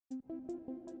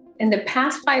In the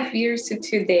past 5 years to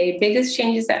today, biggest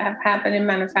changes that have happened in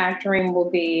manufacturing will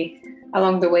be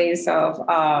along the ways of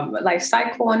life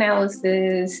cycle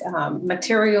analysis,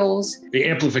 materials. The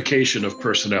amplification of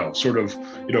personnel, sort of,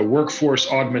 workforce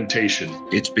augmentation.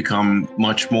 It's become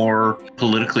much more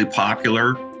politically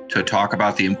popular to talk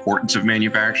about the importance of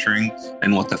manufacturing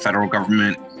and what the federal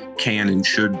government can and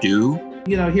should do.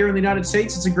 Here in the United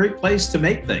States, it's a great place to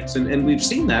make things. And we've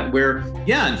seen that where,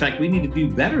 in fact, we need to do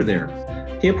better there.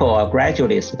 People are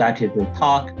gradually starting to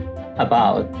talk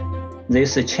about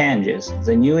these changes,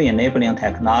 the new enabling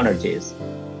technologies.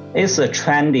 It's a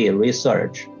trendy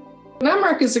research.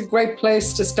 NAMRC is a great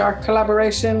place to start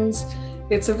collaborations.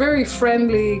 It's a very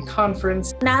friendly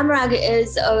conference. NAMRC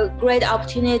is a great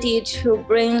opportunity to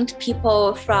bring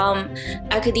people from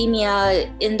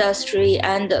academia, industry,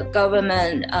 and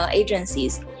government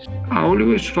agencies. I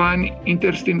always find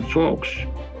interesting folks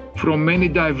from many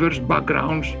diverse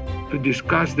backgrounds to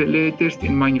discuss the latest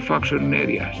in manufacturing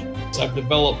areas. I've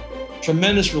developed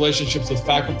tremendous relationships with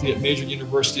faculty at major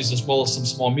universities as well as some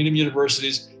small medium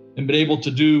universities, and been able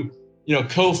to do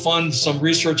co-fund some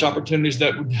research opportunities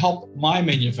that would help my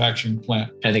manufacturing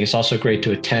plant. I think it's also great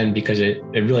to attend because it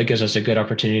really gives us a good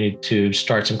opportunity to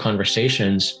start some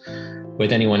conversations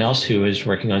with anyone else who is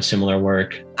working on similar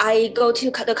work. I go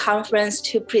to the conference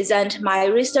to present my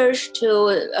research,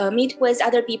 to meet with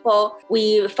other people.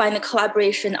 We find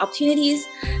collaboration opportunities,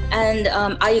 and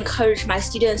I encourage my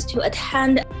students to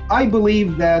attend. I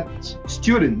believe that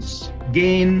students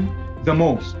gain the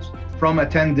most from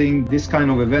attending this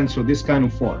kind of events or this kind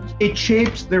of forums. It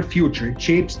shapes their future, it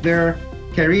shapes their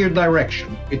career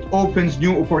direction. It opens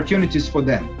new opportunities for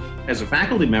them. As a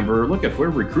faculty member, look, if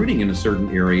we're recruiting in a certain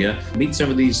area, meet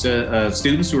some of these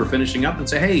students who are finishing up and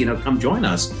say, hey, come join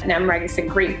us. NAMRC is a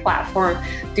great platform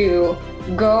to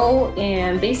go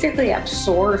and basically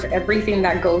absorb everything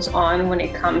that goes on when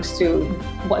it comes to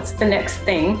what's the next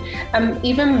thing,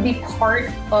 even be part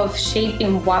of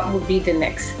shaping what would be the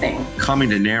next thing. Coming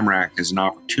to NAMRC is an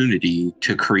opportunity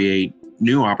to create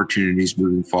new opportunities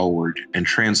moving forward and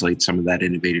translate some of that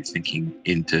innovative thinking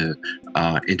into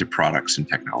products and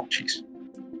technologies.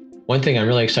 One thing I'm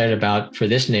really excited about for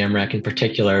this NAMRC in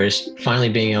particular is finally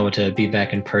being able to be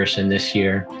back in person this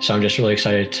year. So I'm just really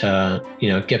excited to,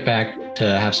 get back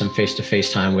to have some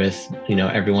face-to-face time with,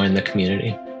 everyone in the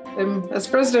community. As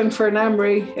president for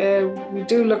NAMRC, we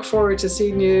do look forward to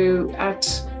seeing you at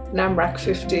NAMRC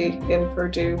 50 in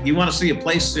Purdue. You want to see a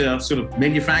place sort of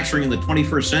manufacturing in the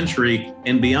 21st century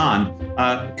and beyond,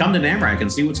 come to NAMRC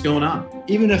and see what's going on.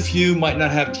 Even if you might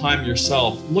not have time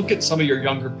yourself, look at some of your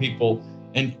younger people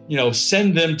and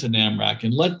send them to NAMRC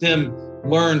and let them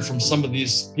learn from some of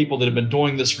these people that have been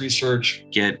doing this research.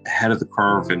 Get ahead of the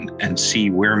curve and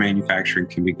see where manufacturing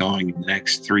can be going in the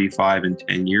next 3, 5, and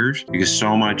 10 years, because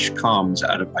so much comes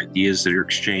out of ideas that are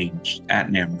exchanged at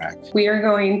NAMRC. We are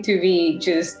going to be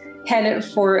just headed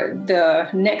for the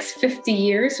next 50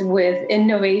 years with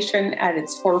innovation at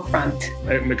its forefront.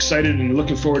 I'm excited and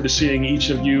looking forward to seeing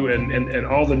each of you and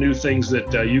all the new things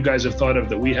that you guys have thought of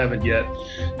that we haven't yet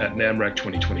at NAMRC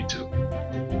 2022.